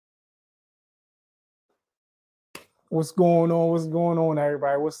What's going on? What's going on,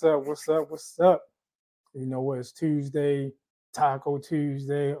 everybody? What's up? What's up? What's up? You know what? It's Tuesday, Taco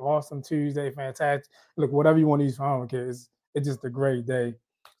Tuesday, Awesome Tuesday, fantastic. Look, whatever you want to use for, I don't care. It's just a great day.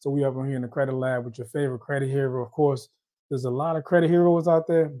 So we up on here in the Credit Lab with your favorite credit hero. Of course, there's a lot of credit heroes out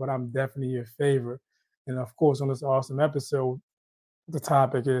there, but I'm definitely your favorite. And of course, on this awesome episode, the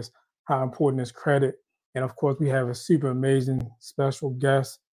topic is how important is credit. And of course, we have a super amazing special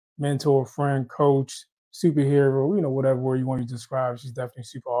guest, mentor, friend, coach, superhero, whatever word you want to describe. She's definitely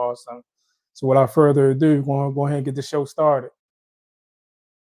super awesome. So without further ado, we're going to go ahead and get the show started.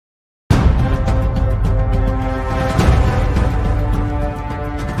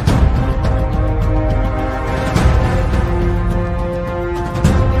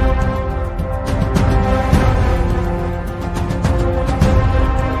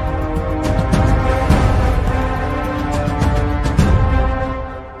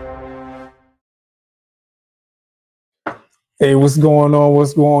 Hey, what's going on?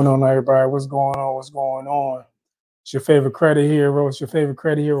 What's going on, everybody? What's going on? What's going on? It's your favorite credit hero. It's your favorite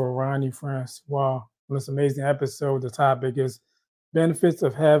credit hero, Ronnie Francois. On this amazing episode, the topic is benefits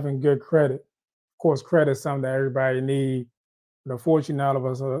of having good credit. Of course, credit is something that everybody needs. But unfortunately, not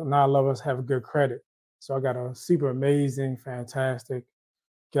all of us have good credit. So I got a super amazing, fantastic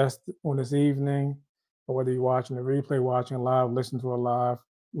guest on this evening. Or whether you're watching the replay, watching live, listening to a live,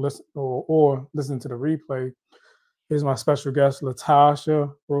 or listening to the replay. Here's my special guest, Latasha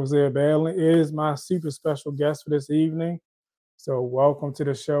Rozier Balin, is my super special guest for this evening. So welcome to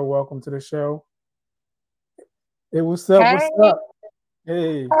the show. Welcome to the show. Hey, what's up? Hey. What's up?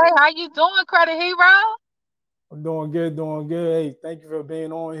 Hey. Hey, how you doing, Credit Hero? I'm doing good, doing good. Hey, thank you for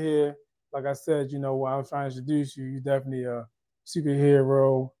being on here. Like I said, while I was trying to introduce you, you're definitely a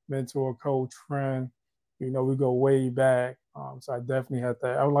superhero, mentor, coach, friend. We go way back. So I definitely had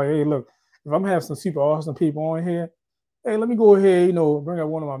that. I was like, hey, look, if I'm having some super awesome people on here, hey, let me go ahead, bring up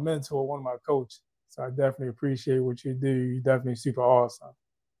one of my mentors, one of my coaches. So I definitely appreciate what you do. You're definitely super awesome.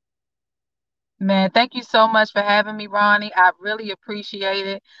 Man, thank you so much for having me, Ronnie. I really appreciate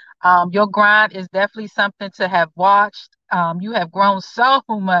it. Your grind is definitely something to have watched. You have grown so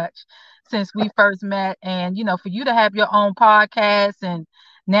much since we first met. And, for you to have your own podcast and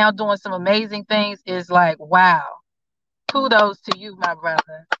now doing some amazing things is like, wow. Kudos to you, my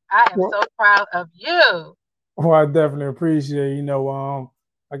brother. I am so proud of you. Well, I definitely appreciate,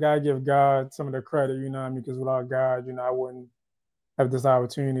 I gotta give God some of the credit, because without God, I wouldn't have this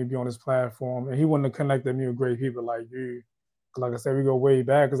opportunity to be on this platform, and He wouldn't have connected me with great people like you. Like I said, we go way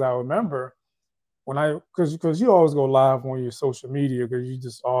back. Because I remember because you always go live on your social media because you're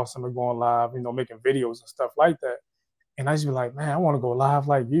just awesome at going live, making videos and stuff like that. And I just be like, man, I want to go live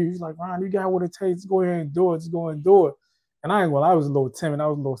like you. He's like, Ron, you got what it takes. Go ahead and do it. Just go and do it. And I ain't gonna lie, I was a little timid. I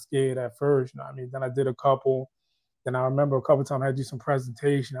was a little scared at first. Then I did a couple. Then I remember a couple times I had to do some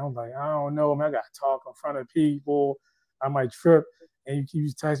presentation. I was like, I don't know, man. I got to talk in front of people. I might trip. And he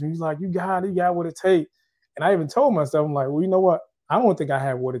was texting me. He's like, you got what it takes. And I even told myself, I'm like, well, you know what? I don't think I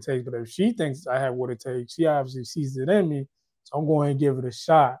have what it takes. But if she thinks I have what it takes, she obviously sees it in me. So I'm going to give it a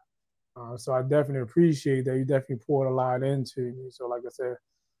shot. So I definitely appreciate that. You definitely poured a lot into me. So like I said,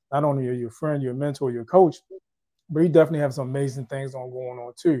 not only are you a friend, you're a mentor, you're a coach, but you definitely have some amazing things going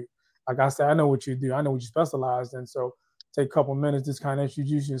on too. Like I said, I know what you do. I know what you specialize in. So take a couple minutes, just kind of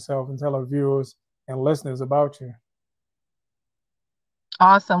introduce yourself and tell our viewers and listeners about you.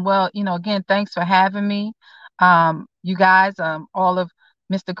 Awesome. Well, again, thanks for having me. You guys, all of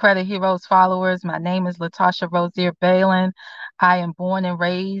Mr. Credit Heroes followers, my name is Latasha Rozier Balin. I am born and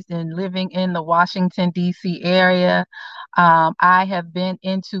raised and living in the Washington, D.C. area. I have been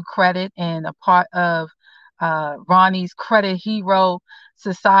into credit and a part of Ronnie's Credit Hero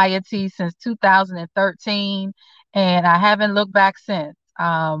Society since 2013, and I haven't looked back since.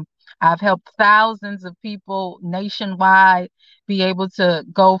 I've helped thousands of people nationwide be able to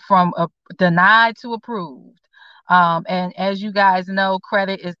go from denied to approved. And as you guys know,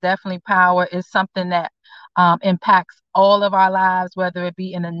 credit is definitely power. It's something that impacts all of our lives, whether it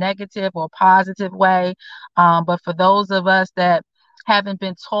be in a negative or positive way. But for those of us that haven't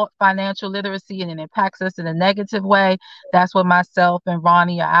been taught financial literacy and it impacts us in a negative way, that's what myself and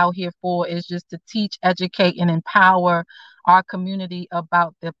Ronnie are out here for, is just to teach, educate, and empower our community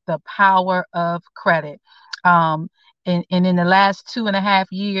about the power of credit. And in the last 2.5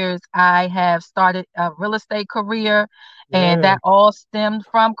 years, I have started a real estate career, and that all stemmed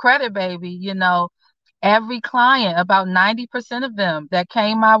from credit, baby. Every client, about 90% of them that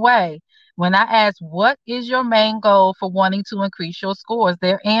came my way, when I asked, what is your main goal for wanting to increase your scores?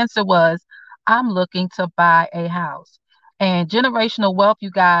 Their answer was, I'm looking to buy a house. And generational wealth, you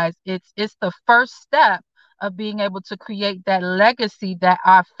guys, it's the first step of being able to create that legacy that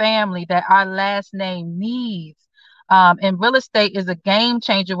our family, that our last name needs. And real estate is a game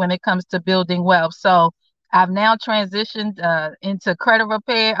changer when it comes to building wealth. So I've now transitioned into credit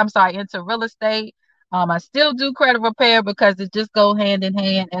repair. I'm sorry, into real estate. I still do credit repair because it just go hand in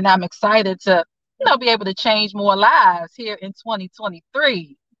hand, and I'm excited to, be able to change more lives here in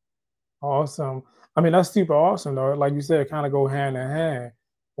 2023. Awesome. I mean, that's super awesome though. Like you said, kind of go hand in hand.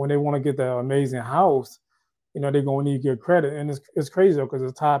 When they want to get that amazing house, they're gonna need good credit. And it's crazy though, because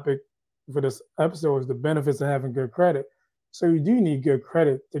the topic for this episode is the benefits of having good credit. So you do need good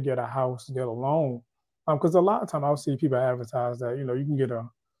credit to get a house, to get a loan. Because a lot of time I'll see people advertise that, you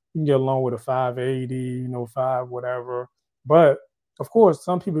can get a loan with a 580, five whatever. But of course,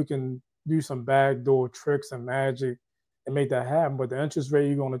 some people can do some backdoor tricks and magic and make that happen. But the interest rate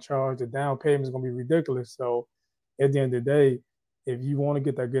you're going to charge, the down payment is going to be ridiculous. So at the end of the day, if you want to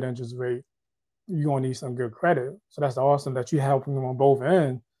get that good interest rate, you're going to need some good credit. So that's awesome that you're helping them on both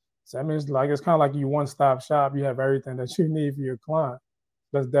ends. So that means it's kind of like you one-stop shop. You have everything that you need for your client.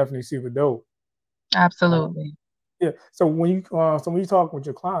 That's definitely super dope. Absolutely. Yeah. So when you talk with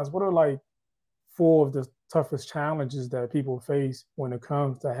your clients, what are like four of the toughest challenges that people face when it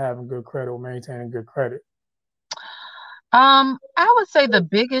comes to having good credit or maintaining good credit? I would say the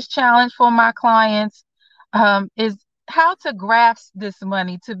biggest challenge for my clients is how to grasp this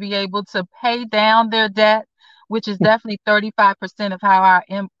money to be able to pay down their debt, which is definitely 35% of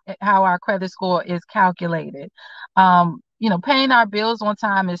how our credit score is calculated. Paying our bills on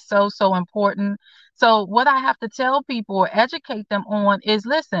time is so, so important. So what I have to tell people or educate them on is,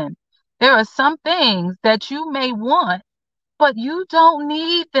 listen, there are some things that you may want, but you don't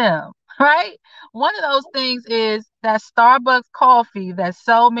need them, right? One of those things is that Starbucks coffee that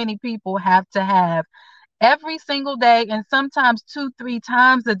so many people have to have every single day and sometimes two, three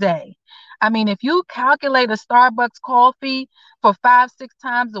times a day. I mean, if you calculate a Starbucks coffee for five, six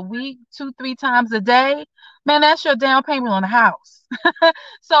times a week, two, three times a day, man, that's your down payment on a house.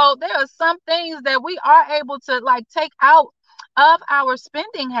 So there are some things that we are able to like take out of our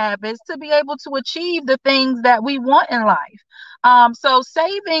spending habits to be able to achieve the things that we want in life. So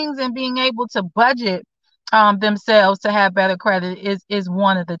savings and being able to budget themselves to have better credit is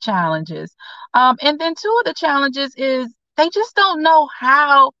one of the challenges. And then two of the challenges is they just don't know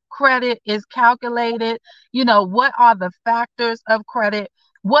how credit is calculated. What are the factors of credit?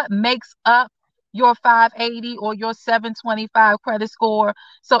 What makes up your 580 or your 725 credit score?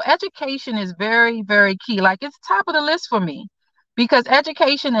 So education is very, very key. Like it's top of the list for me because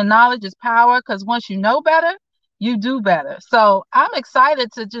education and knowledge is power. Because once you know better, you do better. So I'm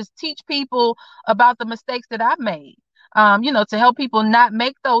excited to just teach people about the mistakes that I've made. To help people not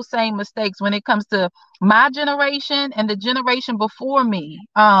make those same mistakes when it comes to my generation and the generation before me.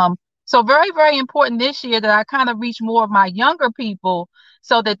 So very, very important this year that I kind of reach more of my younger people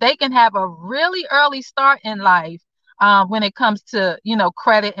so that they can have a really early start in life when it comes to,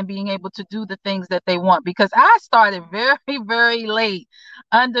 credit and being able to do the things that they want. Because I started very, very late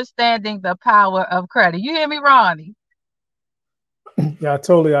understanding the power of credit. You hear me, Ronnie? Yeah,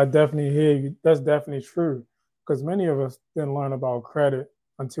 I definitely hear you. That's definitely true because many of us didn't learn about credit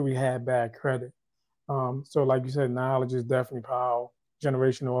until we had bad credit. So like you said, knowledge is definitely power.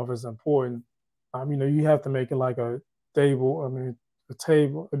 Generational wealth is important. You have to make it like a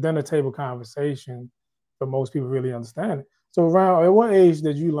dinner table conversation for most people really understand it. So around at what age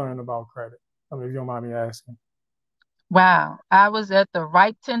did you learn about credit? If you don't mind me asking. Wow. I was at the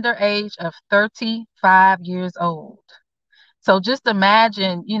ripe tender age of 35 years old. So just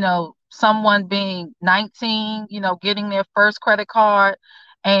imagine, someone being 19, getting their first credit card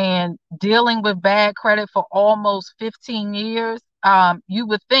and dealing with bad credit for almost 15 years. You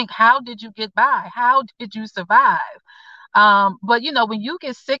would think, how did you get by? How did you survive? But when you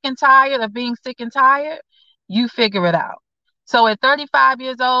get sick and tired of being sick and tired, you figure it out. So at 35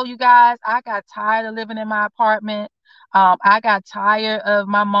 years old, you guys, I got tired of living in my apartment. I got tired of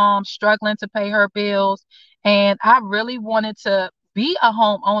my mom struggling to pay her bills. And I really wanted to be a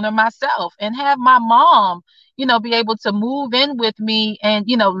homeowner myself and have my mom, be able to move in with me and,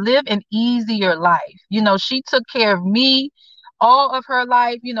 live an easier life. She took care of me all of her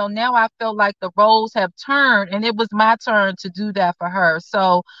life. Now I feel like the roles have turned and it was my turn to do that for her.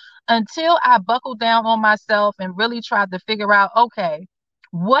 So until I buckled down on myself and really tried to figure out, okay,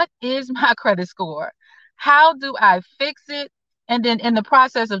 what is my credit score? How do I fix it? And then in the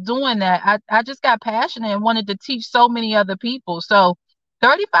process of doing that, I just got passionate and wanted to teach so many other people. So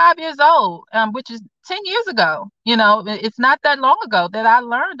 35 years old, which is 10 years ago, it's not that long ago that I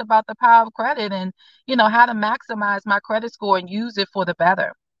learned about the power of credit and how to maximize my credit score and use it for the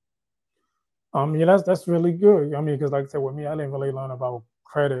better. Yeah, that's really good. I mean, because like I said, with me, I didn't really learn about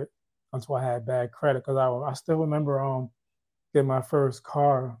credit until I had bad credit. Because I still remember getting my first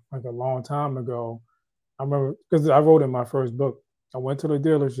car like a long time ago. I remember because I wrote in my first book. I went to the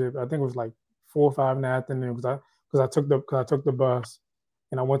dealership. I think it was like 4 or 5 in the afternoon because I took the bus,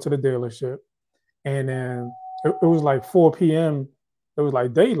 and I went to the dealership, and then it was like 4 p.m. It was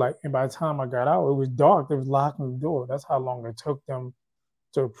like daylight, and by the time I got out, it was dark. They was locking the door. That's how long it took them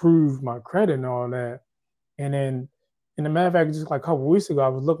to approve my credit and all that. And then, in the matter of fact, just like a couple of weeks ago, I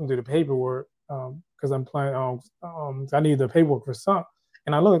was looking through the paperwork because I'm playing. I need the paperwork for something,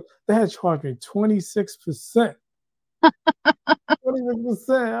 and I looked. They had charged me 26%.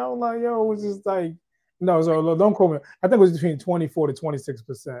 26%. I was like, yo, it was just like, no. So don't quote me. I think it was between 24 to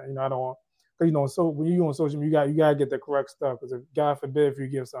 26%. I don't. So when you on social media, you gotta get the correct stuff because if God forbid if you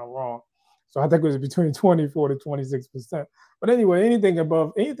give something wrong. So I think it was between 24 to 26%. But anyway, anything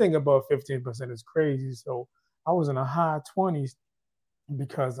above 15% is crazy. So I was in the high 20s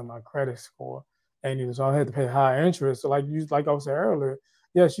because of my credit score. And so I had to pay high interest. So like I was saying earlier,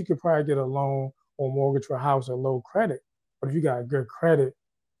 yes, you could probably get a loan or mortgage for a house at low credit. But if you got good credit,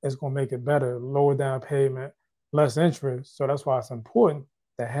 it's gonna make it better, lower down payment, less interest. So that's why it's important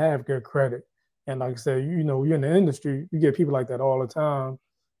to have good credit. And like I said, you're in the industry, you get people like that all the time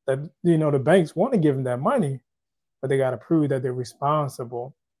that the banks want to give them that money, but they got to prove that they're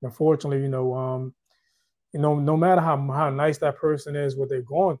responsible. Unfortunately, no matter how nice that person is, what they're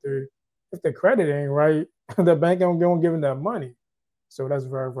going through, if the credit ain't right, the bank ain't gonna give them that money. So that's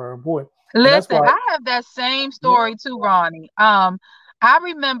very, very important. And that's Listen, why, I have that same story too, Ronnie. I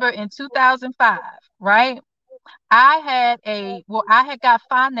remember in 2005, right? I had got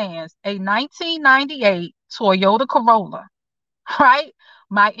financed a 1998 Toyota Corolla, right?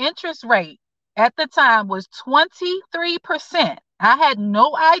 My interest rate at the time was 23%. I had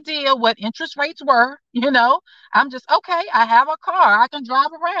no idea what interest rates were, I'm just okay, I have a car, I can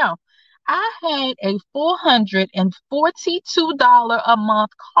drive around. I had a $442 a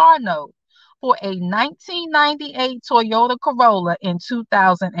month car note for a 1998 Toyota Corolla in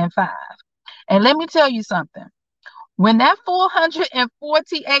 2005. And let me tell you something. When that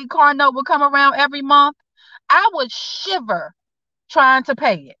 448 car note would come around every month, I would shiver trying to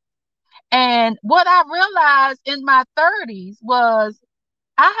pay it. And what I realized in my 30s was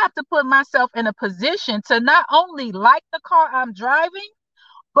I have to put myself in a position to not only like the car I'm driving,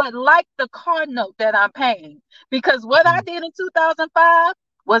 but like the car note that I'm paying. Because what I did in 2005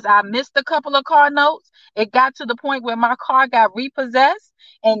 was I missed a couple of car notes. It got to the point where my car got repossessed,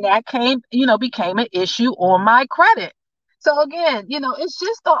 and that became an issue on my credit. So again, it's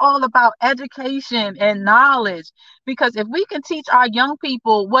just all about education and knowledge. Because if we can teach our young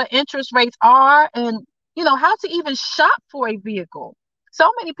people what interest rates are and how to even shop for a vehicle.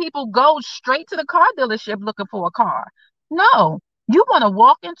 So many people go straight to the car dealership looking for a car. No, you want to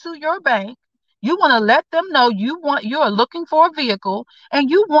walk into your bank. You want to let them know you're looking for a vehicle and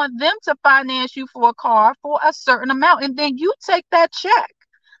you want them to finance you for a car for a certain amount. And then you take that check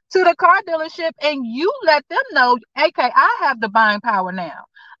to the car dealership and you let them know, okay, I have the buying power now.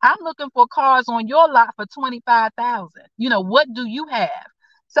 I'm looking for cars on your lot for 25,000. What do you have?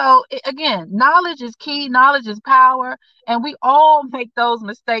 So again, knowledge is key, knowledge is power, and we all make those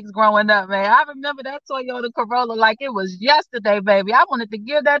mistakes growing up, man. I remember that Toyota Corolla like it was yesterday, baby. I wanted to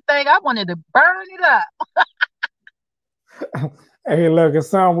give that thing, I wanted to burn it up. Hey, look, it's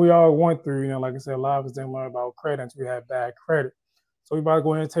something we all went through. Like I said, a lot of us didn't learn about credit until we had bad credit. So we about to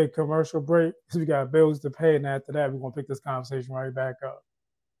go ahead and take a commercial break because we got bills to pay. And after that, we're going to pick this conversation right back up.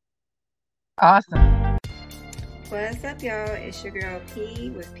 Awesome. What's up, y'all? It's your girl P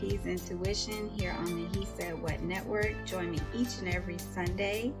with P's Intuition here on the He Said What Network. Join me each and every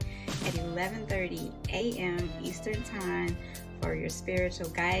Sunday at 11:30 a.m. Eastern Time for your spiritual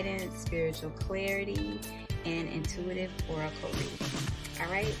guidance, spiritual clarity, and intuitive oracle reading. All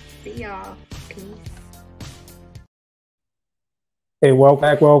right, see y'all. Peace. Hey,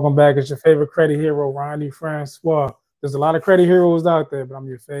 welcome back. It's your favorite credit hero, Ronnie Francois. There's a lot of credit heroes out there, but I'm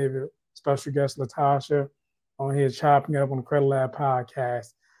your favorite. Special guest, Latasha, on here chopping it up on the Credit Lab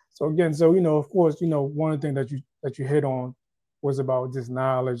podcast. So again, of course, one of the things that you hit on was about just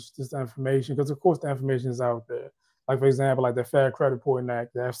knowledge, just information, because of course the information is out there. Like for example, like the Fair Credit Reporting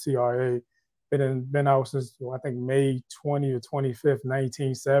Act, the FCRA, been out since I think May 20 or 25th,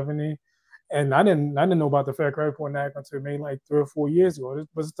 1970. And I didn't know about the Fair Credit Reporting Act until maybe like 3 or 4 years ago.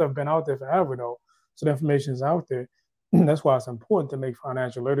 But this stuff been out there forever though. So the information is out there. That's why it's important to make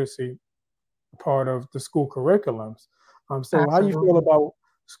financial literacy part of the school curriculums. So how you feel about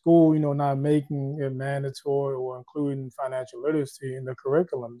school, not making it mandatory or including financial literacy in the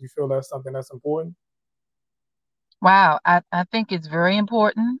curriculum? Do you feel that's something that's important? Wow, I think it's very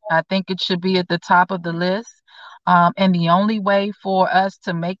important. I think it should be at the top of the list. And the only way for us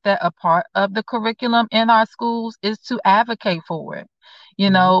to make that a part of the curriculum in our schools is to advocate for it.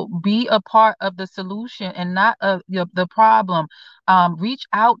 Mm-hmm. Be a part of the solution and not the problem. Reach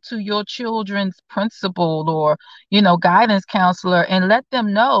out to your children's principal or, guidance counselor and let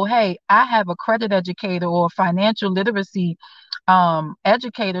them know, hey, I have a credit educator or financial literacy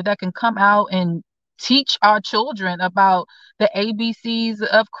educator that can come out and teach our children about the ABCs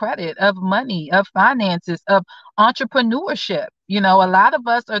of credit, of money, of finances, of entrepreneurship. A lot of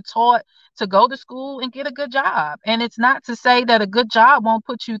us are taught to go to school and get a good job. And it's not to say that a good job won't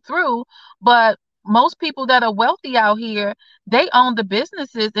put you through, but most people that are wealthy out here, they own the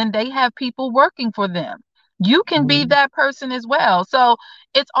businesses and they have people working for them. You can be Mm-hmm. that person as well. So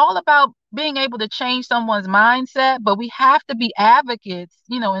it's all about being able to change someone's mindset, but we have to be advocates,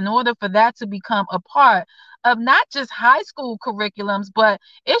 in order for that to become a part of not just high school curriculums, but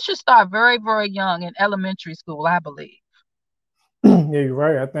it should start very, very young in elementary school, I believe. Yeah, you're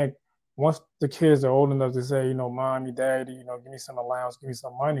right. I think once the kids are old enough to say, mommy, daddy, give me some allowance, give me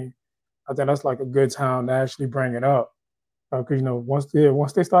some money, I think that's like a good time to actually bring it up. Because once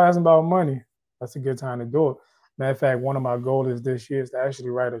they start asking about money, that's a good time to do it. Matter of fact, one of my goals this year is to actually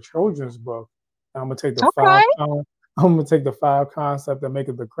write a children's book. And Okay. I'm gonna take the five concepts that make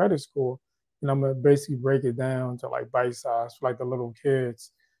it the credit score, and I'm gonna basically break it down to like bite size for like the little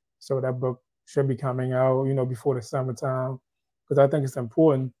kids. So that book should be coming out, before the summertime, because I think it's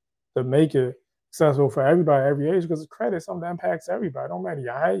important to make it accessible for everybody, every age, because credit is something that impacts everybody. Don't matter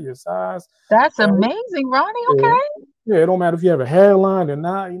your height, your size. That's uh, amazing, Ronnie. yeah, Okay. yeah, it don't matter if you have a hairline or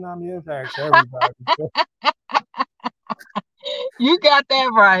not. What I mean, it impacts everybody. So, You got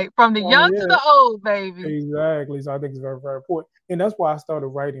that right. From the young to yeah, the old, baby. exactly. So I think it's very, very important, and that's why I started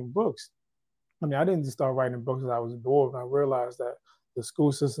writing books. I mean, I didn't just start writing books because I was bored. I realized that the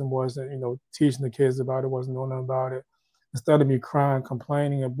school system wasn't, teaching the kids about it, wasn't doing nothing about it. Instead of me crying,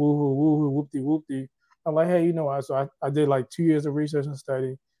 complaining, and boo hoo, woo hoo, whoopty whoopty, I'm like, hey, I did like 2 years of research and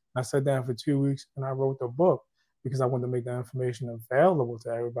study. I sat down for 2 weeks and I wrote the book because I wanted to make that information available to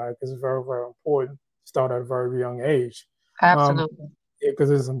everybody because it's very, very important to start at a very young age. Um, Absolutely. because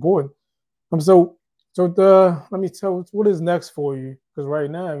it's important. So let me tell what is next for you because right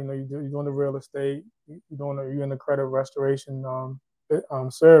now you're doing the real estate, you're in the credit restoration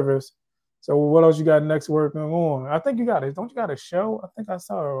service. So what else you got next working on? I think you got it. Don't you got a show? I think I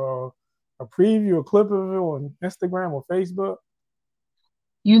saw a preview, a clip of it on Instagram or Facebook.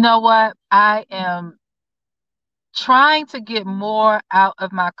 You know what? I am trying to get more out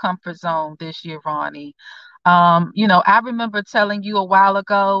of my comfort zone this year, Ronnie. I remember telling you a while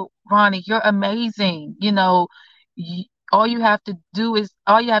ago, Ronnie, you're amazing. All you have to do is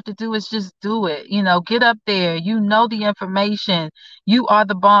just do it. Get up there. The information. You are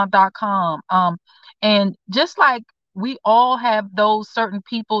the bomb.com. And just like we all have those certain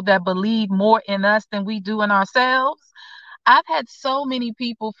people that believe more in us than we do in ourselves. I've had so many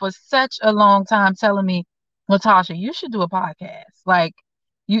people for such a long time telling me, Latasha, you should do a podcast. Like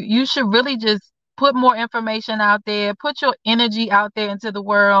you should really just put more information out there, put your energy out there into the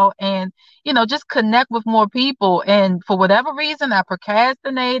world and, just connect with more people. And for whatever reason, I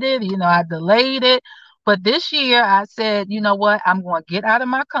procrastinated, I delayed it. But this year I said, you know what? I'm going to get out of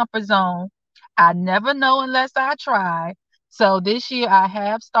my comfort zone. I never know unless I try. So this year I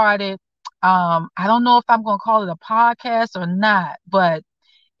have started I don't know if I'm going to call it a podcast or not, but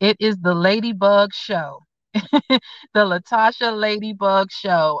it is the Ladybug Show. The Latasha Ladybug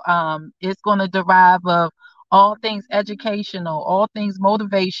Show. It's going to derive of all things educational, all things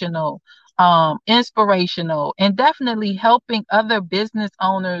motivational, inspirational, and definitely helping other business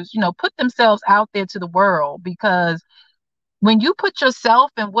owners, put themselves out there to the world because when you put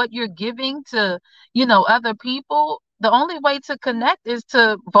yourself and what you're giving to, other people, the only way to connect is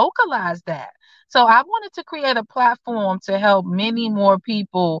to vocalize that. So I wanted to create a platform to help many more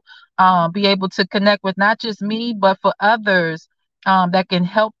people be able to connect with not just me, but for others that can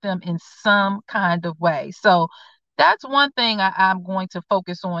help them in some kind of way. So that's one thing I'm going to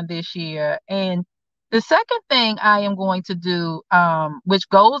focus on this year. And the second thing I am going to do, which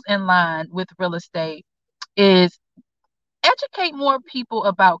goes in line with real estate, is educate more people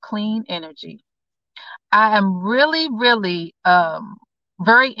about clean energy. I am really, really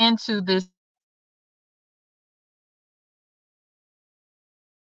very into this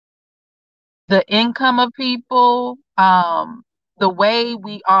the income of people, the way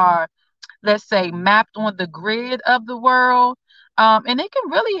we are, let's say, mapped on the grid of the world. And it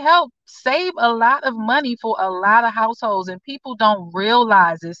can really help save a lot of money for a lot of households, and people don't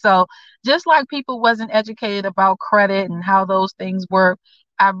realize it. So just like people wasn't educated about credit and how those things work,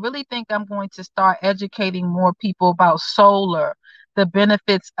 I really think I'm going to start educating more people about solar, the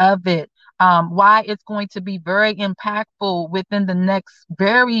benefits of it, why it's going to be very impactful within the next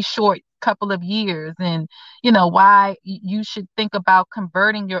very short couple of years, and why you should think about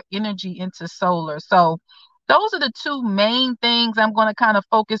converting your energy into solar. So those are the two main things I'm going to kind of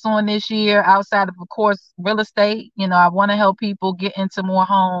focus on this year, outside of course, real estate. I want to help people get into more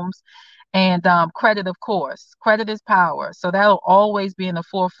homes, and credit, of course. Credit is power. So that'll always be in the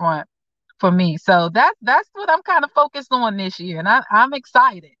forefront for me. So that's what I'm kind of focused on this year. And I'm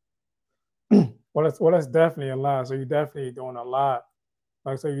excited. Well, that's definitely a lot. So you're definitely doing a lot.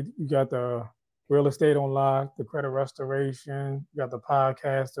 Like, so you got the real estate on lock, the credit restoration, you got the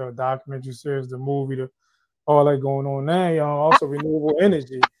podcast, the documentary series, the movie, all that going on now. Also renewable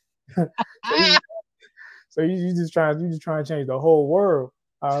energy. so you just trying to change the whole world.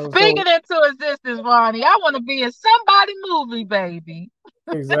 Speaking into existence, Ronnie, I want to be in somebody movie, baby.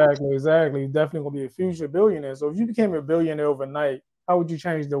 Exactly. You're definitely gonna be a future billionaire. So if you became a billionaire overnight, how would you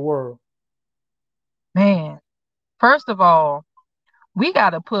change the world? Man, first of all, we got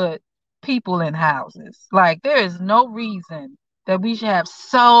to put people in houses. Like, there is no reason that we should have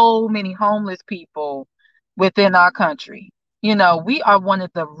so many homeless people within our country. We are one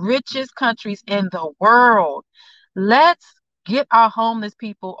of the richest countries in the world. Let's get our homeless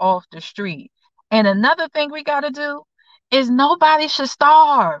people off the street. And another thing we got to do is nobody should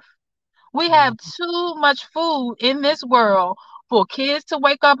starve. We have too much food in this world for kids to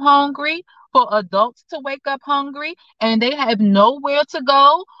wake up hungry, for adults to wake up hungry, and they have nowhere to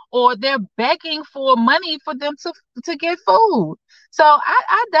go, or they're begging for money for them to get food. So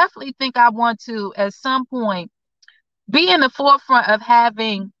I definitely think I want to, at some point, be in the forefront of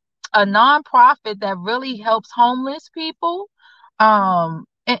having a nonprofit that really helps homeless people, and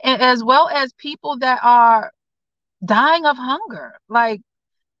as well as people that are dying of hunger. Like,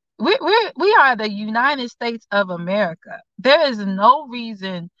 we are the United States of America. There is no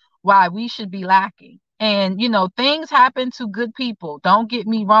reason why we should be lacking. And things happen to good people. Don't get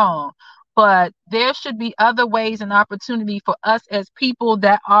me wrong, but there should be other ways and opportunity for us as people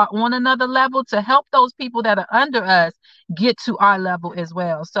that are on another level to help those people that are under us get to our level as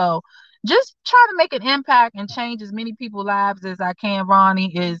well. So just try to make an impact and change as many people's lives as I can,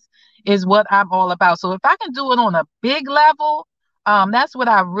 Ronnie, is what I'm all about. So if I can do it on a big level, that's what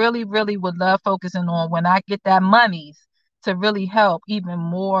I really, really would love focusing on when I get that monies, to really help even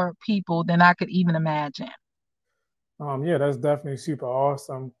more people than I could even imagine. Yeah, that's definitely super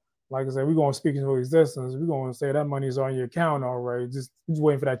awesome. Like I said, we're gonna speak into existence. We're gonna say that money's on your account already. Just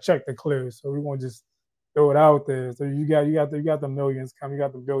waiting for that check to clear. So we're gonna just throw it out there. So you got the millions coming, you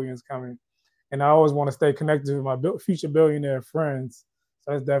got the billions coming. And I always want to stay connected with my future billionaire friends.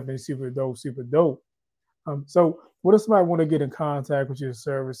 So that's definitely super dope, super dope. So what if somebody want to get in contact with your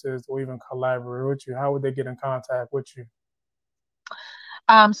services or even collaborate with you? How would they get in contact with you?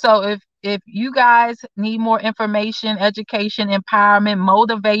 So if you guys need more information, education, empowerment,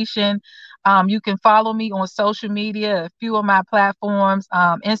 motivation, you can follow me on social media. A few of my platforms.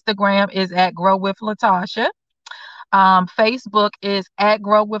 Instagram is at Grow with Latasha. Facebook is at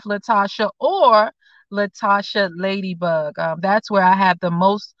Grow with Latasha, or Latasha Ladybug. That's where I have the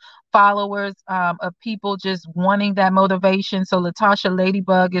most followers, of people just wanting that motivation. So Latasha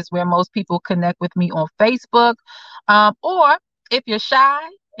Ladybug is where most people connect with me on Facebook. Or if you're shy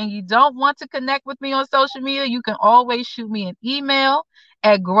and you don't want to connect with me on social media, you can always shoot me an email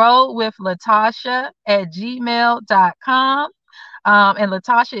at growwithlatasha@gmail.com. And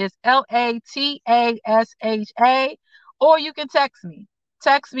Latasha is Latasha. Or you can text me.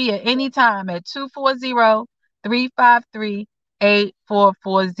 Text me at any time at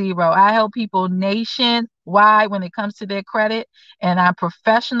 240-353-8440. I help people nationwide when it comes to their credit, and I'm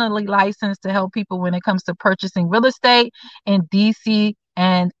professionally licensed to help people when it comes to purchasing real estate in DC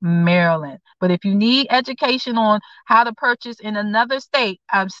and Maryland. But if you need education on how to purchase in another state,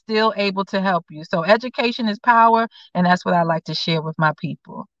 I'm still able to help you. So education is power, and that's what I like to share with my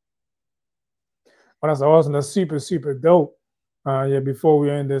people. Well, that's awesome. That's super, super dope. Yeah, before we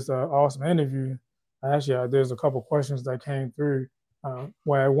end this awesome interview, actually, there's a couple questions that came through.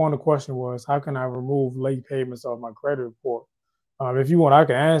 Where one of the question was, how can I remove late payments off my credit report? If you want, I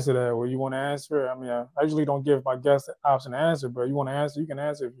can answer that. Or you want to answer it? I mean, I usually don't give my guests the option to answer, but you want to answer, you can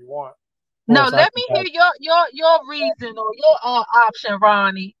answer if you want. No, let me hear your reason or your option,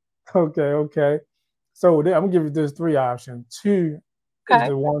 Ronnie. Okay. So I'm gonna give you this 3 options. 2 is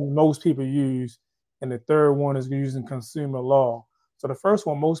the one most people use, and the third one is using consumer law. So the first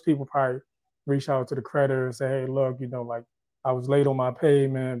one, most people probably reach out to the creditor and say, hey, look, you know, like I was late on my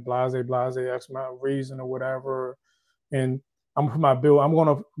payment, blase, X amount of reason or whatever. And I'm gonna put my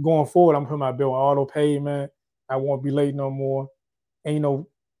bill, going forward, I'm putting my bill on auto payment. I won't be late no more. And you know,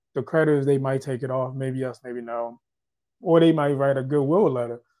 the creditors, they might take it off, maybe yes, maybe no. Or they might write a goodwill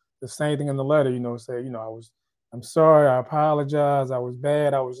letter. The same thing in the letter, you know, say, you know, I'm sorry, I apologize, I was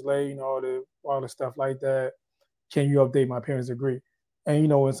bad, I was late, you know, all the stuff like that. Can you update my parents agree? And you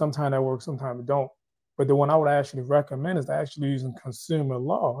know, and sometimes that works, sometimes it don't. But the one I would actually recommend is actually using consumer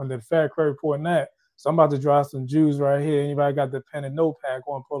law and the Fair Credit Report and that. So I'm about to draw some Jews right here. Anybody got the pen and notepad,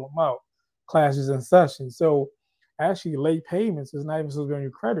 go and pull them out. Classes in session. So actually late payments is not even supposed to be on your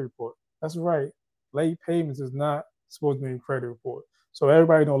credit report. That's right. Late payments is not supposed to be on your credit report. So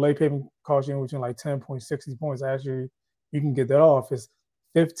everybody know late payment costs you between like 10 points, 60 points. Actually, you can get that off. It's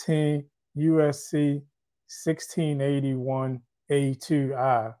 15 USC 1681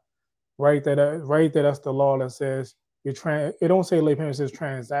 A2I. Right there, that's the law that says it don't say late payment, it says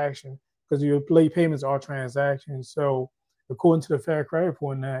transaction, because your late payments are transactions. So according to the Fair Credit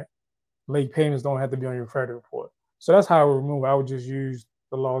Reporting Act, late payments don't have to be on your credit report. So that's how I would remove it. I would just use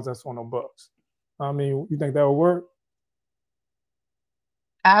the laws that's on the books. I mean, you think that would work?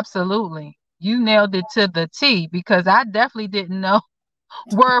 Absolutely. You nailed it to the T, because I definitely didn't know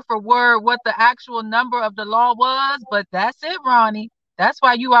word for word what the actual number of the law was, but that's it, Ronnie. That's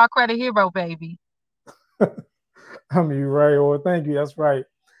why you are a credit hero, baby. I mean, right. Well, thank you. That's right.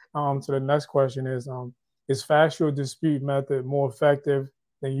 So the next question is factual dispute method more effective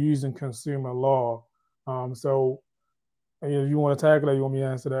than using consumer law? So if you want to tackle it, you want me to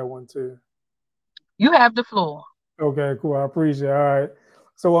answer that one too? You have the floor. Okay, cool. I appreciate it. All right.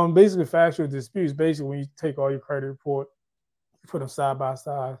 So basically factual disputes, basically when you take all your credit report, you put them side by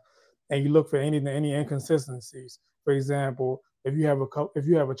side, and you look for any inconsistencies. For example, if you have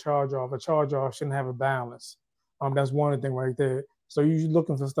a charge off shouldn't have a balance. That's one thing right there. So you're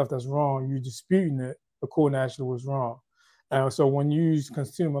looking for stuff that's wrong. You're disputing it according to actually what's wrong. So when you use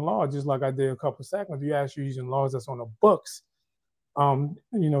consumer law, just like I did a couple of seconds, you're actually using laws that's on the books, you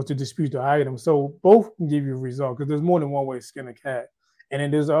know, to dispute the item. So both can give you a result, because there's more than one way to skin a cat. And then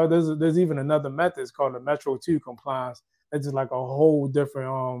there's even another method. It's called the Metro 2 compliance. It's just like a whole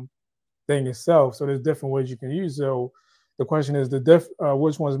different thing itself. So there's different ways you can use. So the question is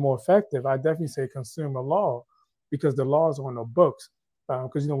which one is more effective? I definitely say consumer law, because the laws are on the books.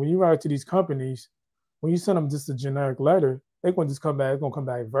 Because you know, when you write to these companies, when you send them just a generic letter, they're going to just come back. It's going to come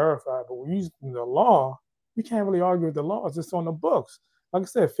back verified. But when you use the law, you can't really argue with the law. It's just on the books. Like I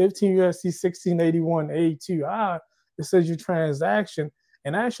said, 15 USC 1681 A2I. It says your transaction,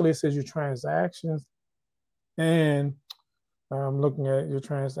 and actually it says your transactions, and I'm looking at your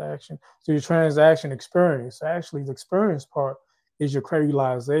transaction. So your transaction experience. Actually, the experience part is your credit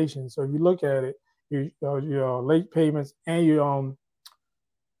utilization. So if you look at it, your late payments and your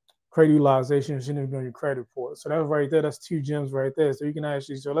credit utilization shouldn't be on your credit report. So that's right there. That's two gems right there. So you can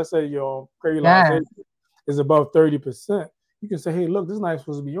actually, so let's say your credit utilization is above 30%. You can say, hey, look, this is not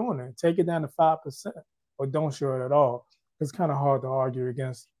supposed to be on there. Take it down to 5%, or don't show it at all. It's kind of hard to argue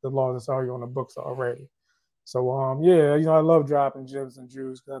against the law that's already on the books already. So yeah, you know, I love dropping gems and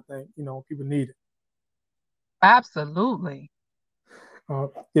Jews, because I think, you know, people need it. Absolutely.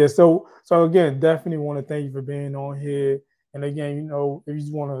 Yeah. So again, definitely want to thank you for being on here. And again, you know, if you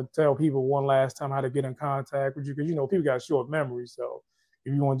just want to tell people one last time how to get in contact with you, because you know people got short memories. So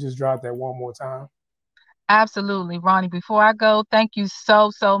if you want to just drop that one more time. Absolutely, Ronnie. Before I go, thank you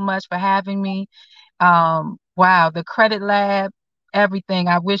so much for having me. Wow, the Credit Lab, everything.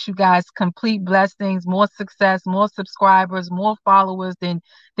 I wish you guys complete blessings, more success, more subscribers, more followers than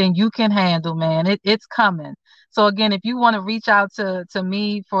you can handle, man. It's coming. So again, if you want to reach out to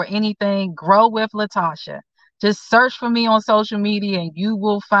me for anything, Grow with Latasha. Just search for me on social media and you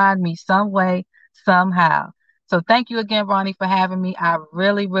will find me some way, somehow. So thank you again, Ronnie, for having me. I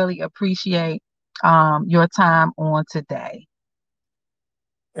really appreciate your time on today.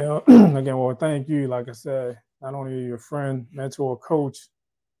 Again, well, thank you. Like I said, not only your friend, mentor, coach,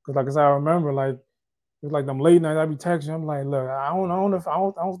 because like I said, I remember like it was like them late nights. I'd be texting. I'm like, look, I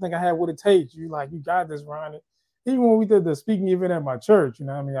don't think I had what it takes. You like, you got this, Ronnie. Even when we did the speaking event at my church, you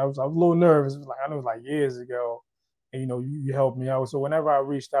know, what I mean, I was a little nervous. It was like, I know it was like years ago, and you know, you helped me out. So whenever I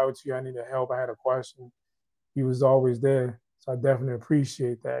reached out to you, I needed help. I had a question. You was always there. So I definitely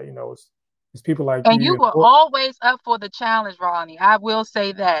appreciate that. You know, it's people like and you were always up for the challenge, Ronnie. I will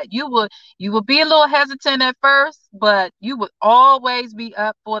say that you would be a little hesitant at first, but you would always be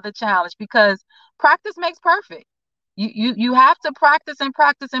up for the challenge, because practice makes perfect. You have to practice and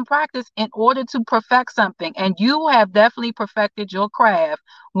practice and practice in order to perfect something. And you have definitely perfected your craft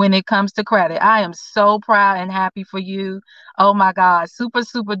when it comes to credit. I am so proud and happy for you. Oh my God, super,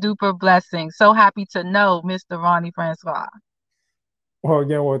 super duper blessing. So happy to know Mr. Ronnie Francois. Well,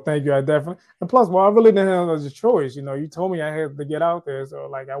 again, well, thank you. I definitely, and plus, well, I really didn't have a choice. You know, you told me I had to get out there, so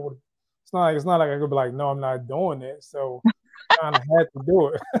like I would. It's not like I could be like, no, I'm not doing it. So, kind of had to do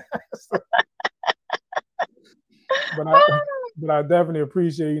it. So, but I, but I definitely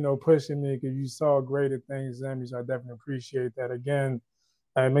appreciate pushing me because you saw greater things in me. So I definitely appreciate that. Again,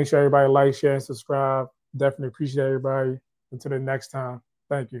 make sure everybody like, share, and subscribe. Definitely appreciate everybody. Until the next time,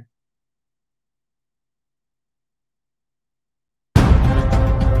 thank you.